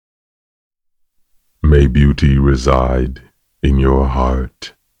May beauty reside in your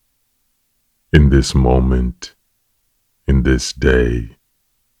heart, in this moment, in this day,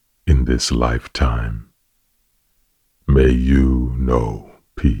 in this lifetime. May you know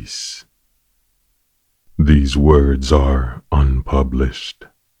peace. These words are unpublished,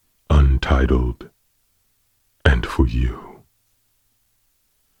 untitled, and for you.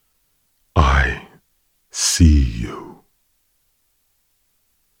 I see you.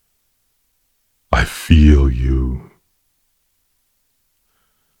 I feel you.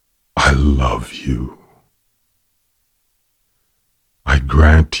 I love you. I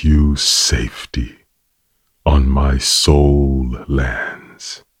grant you safety on my soul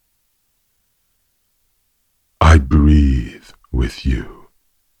lands. I breathe with you.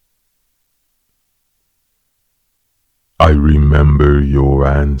 I remember your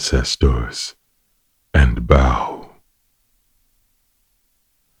ancestors and bow.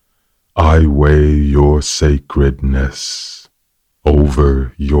 I weigh your sacredness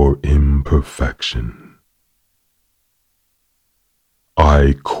over your imperfection.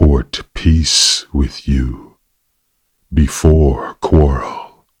 I court peace with you before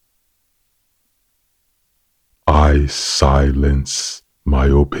quarrel. I silence my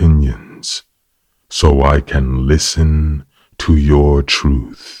opinions so I can listen to your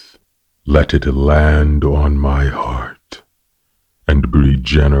truth. Let it land on my heart and breed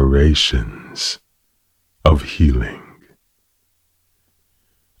generations of healing.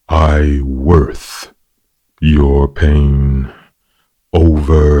 I worth your pain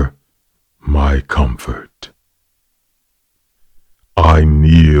over my comfort. I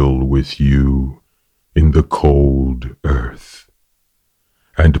kneel with you in the cold earth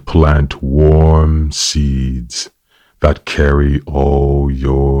and plant warm seeds that carry all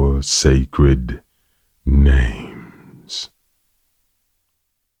your sacred name.